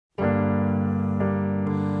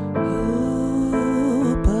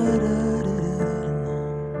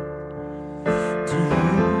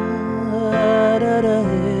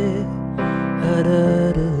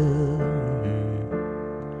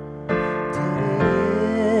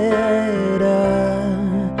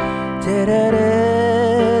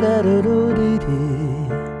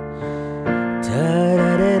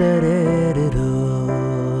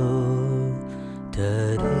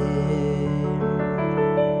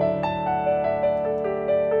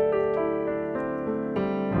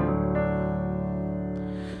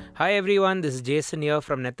Hi everyone, this is Jason here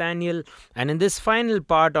from Nathaniel, and in this final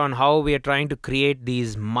part on how we are trying to create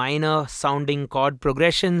these minor sounding chord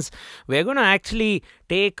progressions, we're going to actually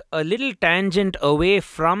take a little tangent away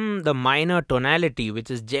from the minor tonality,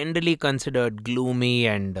 which is generally considered gloomy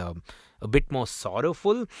and a bit more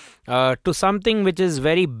sorrowful, to something which is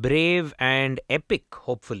very brave and epic,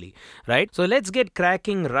 hopefully, right? So let's get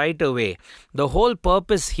cracking right away. The whole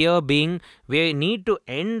purpose here being we need to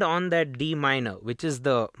end on that D minor, which is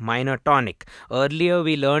the minor tonic. Earlier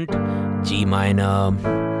we learnt G minor,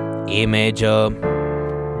 A major,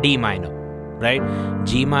 D minor, right?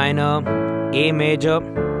 G minor, A major,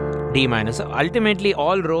 D minor. So ultimately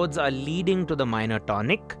all roads are leading to the minor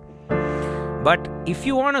tonic. But if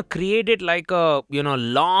you want to create it like a,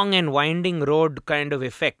 long and winding road kind of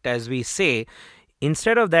effect, as we say,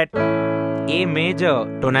 instead of that A major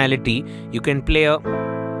tonality, you can play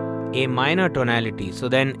a minor tonality. So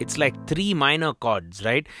then it's like three minor chords,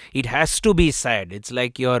 right? It has to be sad. It's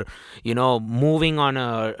like you're, moving on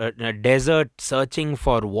a desert searching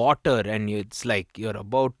for water, and it's like you're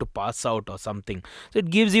about to pass out or something. So it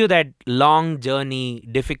gives you that long journey,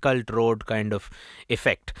 difficult road kind of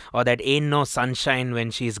effect, or that ain't no sunshine when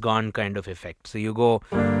she's gone kind of effect. So you go,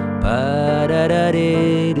 right?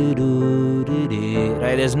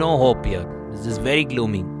 There's no hope here. This is very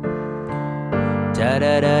gloomy.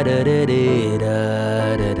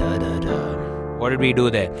 What did we do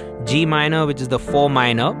there? G minor, which is the 4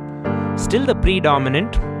 minor, still the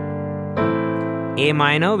predominant. A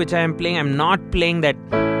minor, which I am playing, I'm not playing that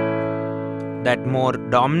more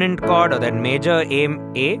dominant chord or that major A.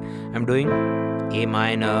 I'm doing A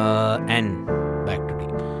minor and back to D.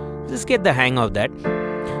 Just get the hang of that.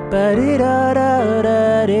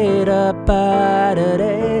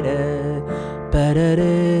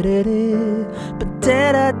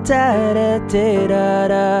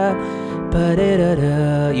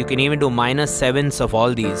 You can even do minor sevenths of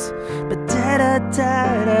all these.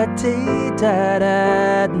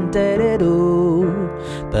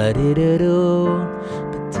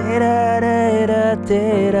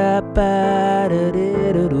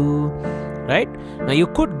 Right? Now you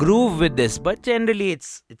could groove with this, but generally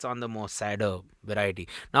it's on the more sadder variety.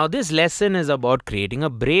 Now this lesson is about creating a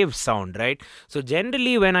brave sound, right? So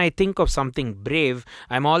generally when I think of something brave,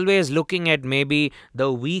 I'm always looking at maybe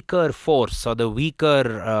the weaker force or the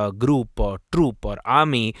weaker group or troop or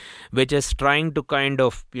army, which is trying to kind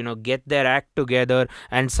of, get their act together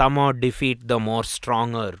and somehow defeat the more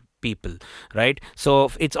stronger people, right?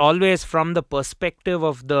 So it's always from the perspective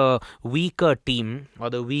of the weaker team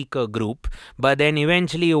or the weaker group, but then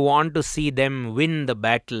eventually you want to see them win the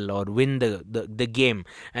battle or win the game,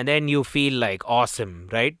 and then you feel like awesome,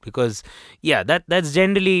 right? Because that's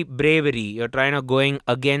generally bravery. You're trying to going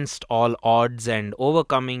against all odds and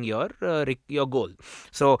overcoming your goal.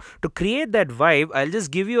 So to create that vibe, I'll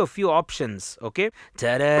just give you a few options, okay?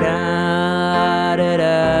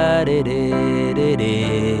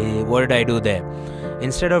 What did I do there?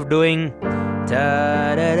 Instead of doing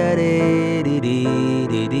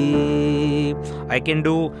I can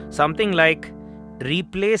do something like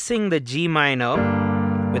replacing the G minor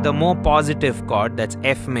with a more positive chord, that's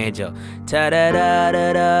F major.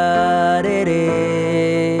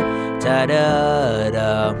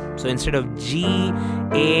 So instead of G,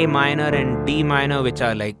 A minor and D minor, which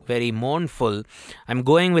are like very mournful, I'm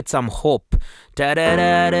going with some hope.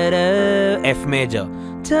 F major.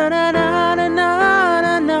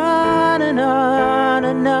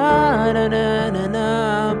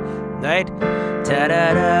 Right?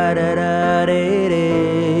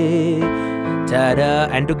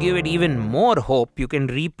 And to give it even more hope, you can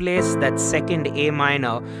replace that second A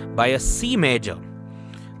minor by a C major.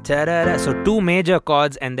 So two major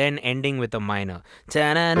chords and then ending with a minor.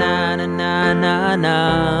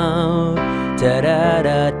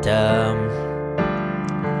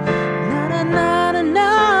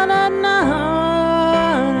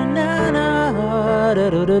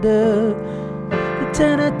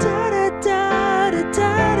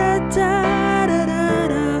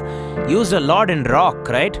 Used a lot in rock,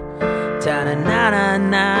 right?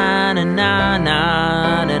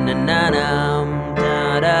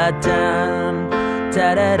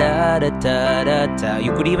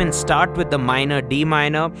 You could even start with the minor D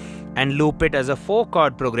minor and loop it as a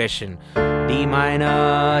 4-chord progression. D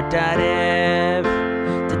minor,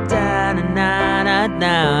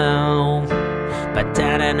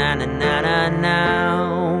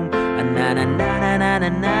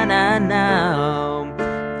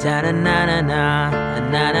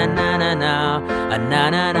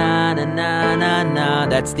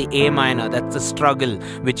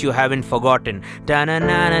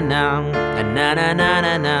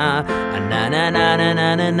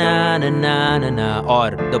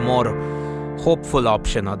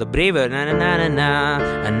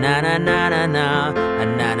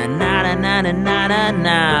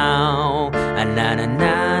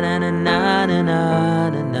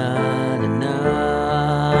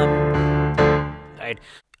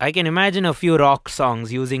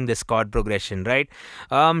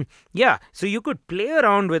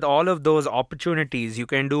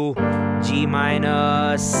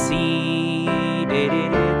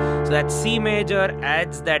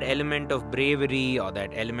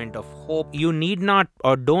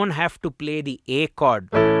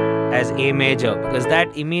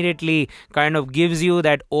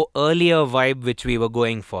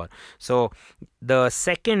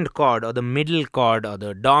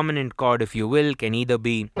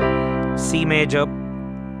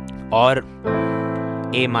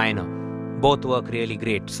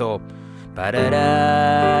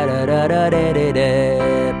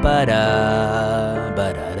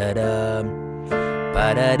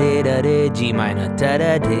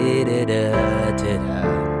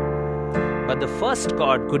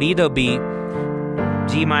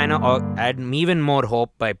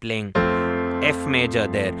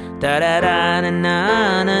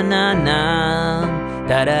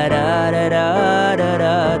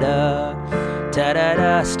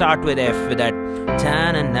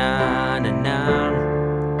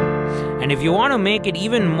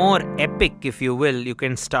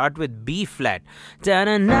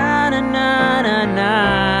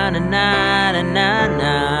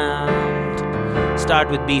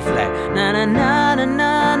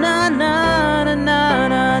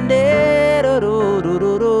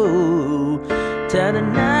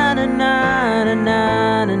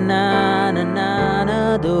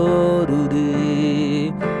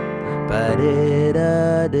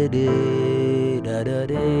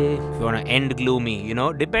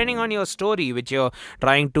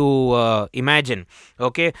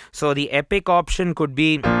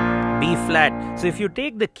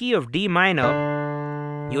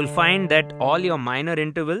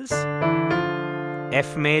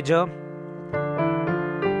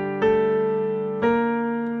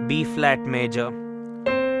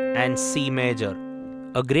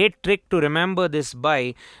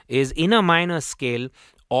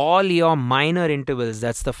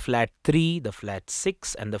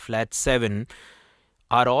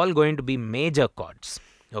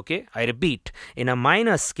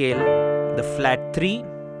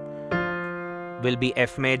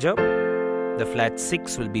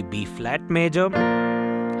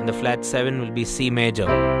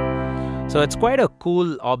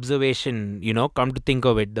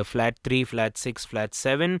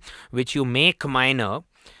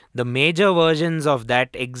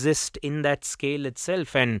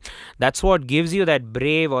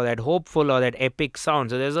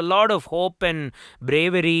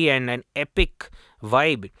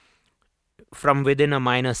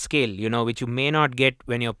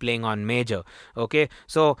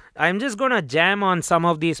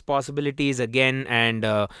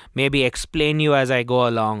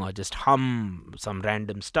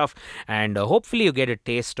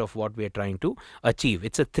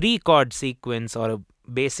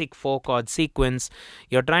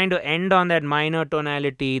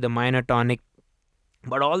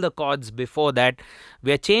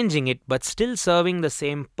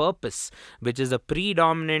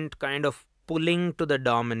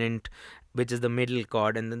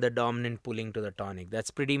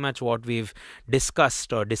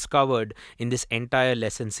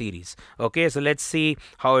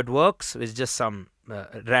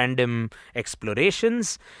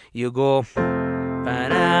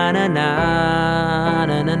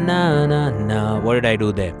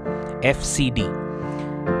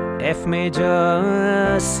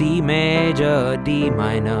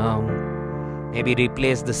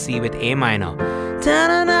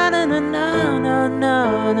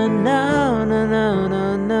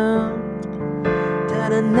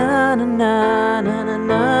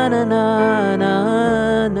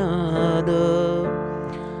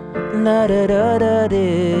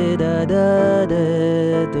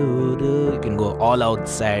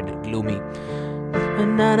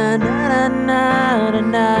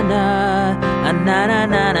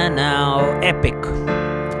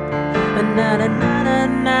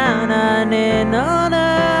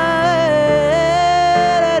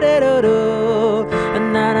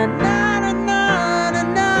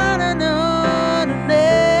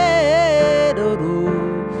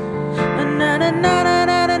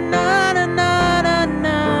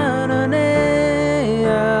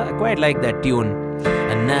 quite like that tune.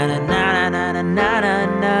 Na na na na na na na na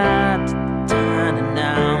na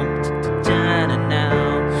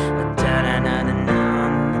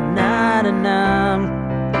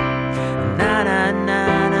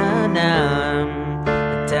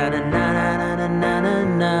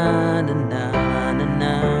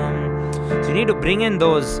So you need to bring in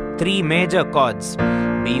those three major chords: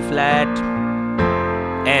 B flat,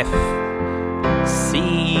 F,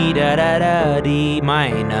 C, da da da, D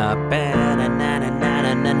minor, na na na na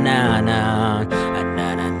na na na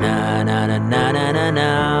na na na na na,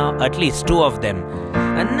 at least two of them.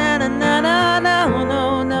 Na na na na na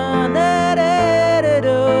no no da da da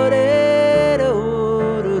do.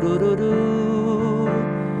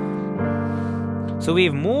 So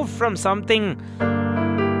we've moved from something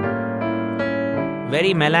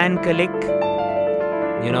very melancholic,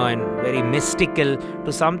 and very mystical,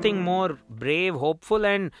 to something more brave, hopeful,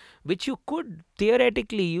 and which you could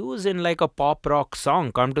theoretically use in like a pop rock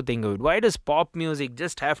song. Come to think of it, why does pop music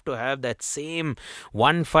just have to have that same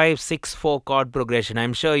 1-5-6-4 chord progression?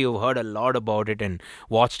 I'm sure you've heard a lot about it and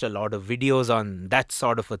watched a lot of videos on that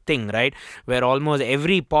sort of a thing, right? Where almost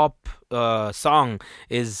every pop song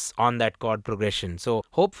is on that chord progression. So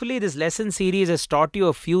hopefully this lesson series has taught you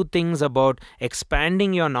a few things about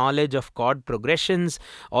expanding your knowledge of chord progressions,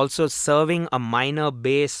 also serving a minor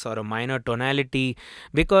bass or a minor tonality,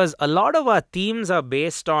 because a lot of our themes are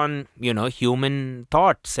based on human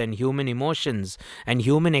thoughts and human emotions and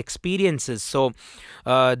human experiences. So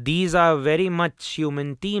these are very much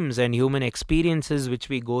human themes and human experiences which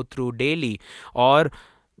we go through daily. Or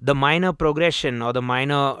the minor progression or the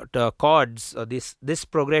minor chords, or this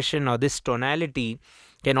progression or this tonality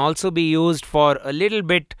can also be used for a little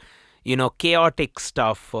bit chaotic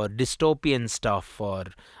stuff or dystopian stuff or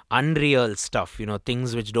unreal stuff,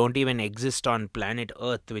 things which don't even exist on planet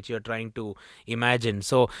Earth, which you're trying to imagine.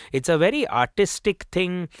 So it's a very artistic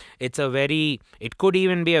thing. It could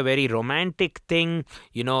even be a very romantic thing.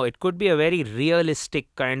 It could be a very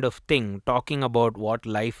realistic kind of thing, talking about what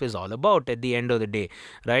life is all about at the end of the day,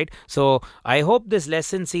 right? So I hope this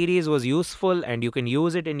lesson series was useful and you can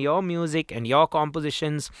use it in your music and your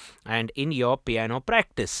compositions and in your piano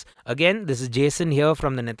practice. Again, this is Jason here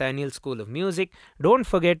from the Nathaniel School of Music. Don't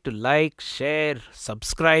forget to like, share,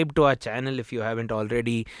 subscribe to our channel if you haven't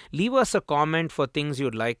already. Leave us a comment for things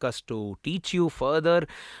you'd like us to teach you further.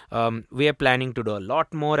 We are planning to do a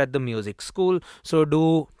lot more at the music school, so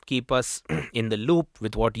do keep us in the loop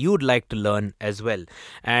with what you'd like to learn as well.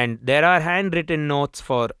 And there are handwritten notes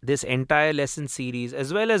for this entire lesson series,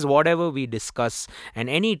 as well as whatever we discuss and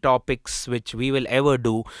any topics which we will ever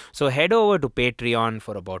do. So head over to Patreon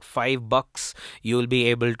for about $5. You'll be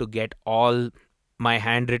able to get all my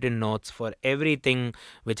handwritten notes for everything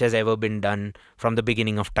which has ever been done from the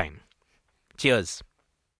beginning of time. Cheers.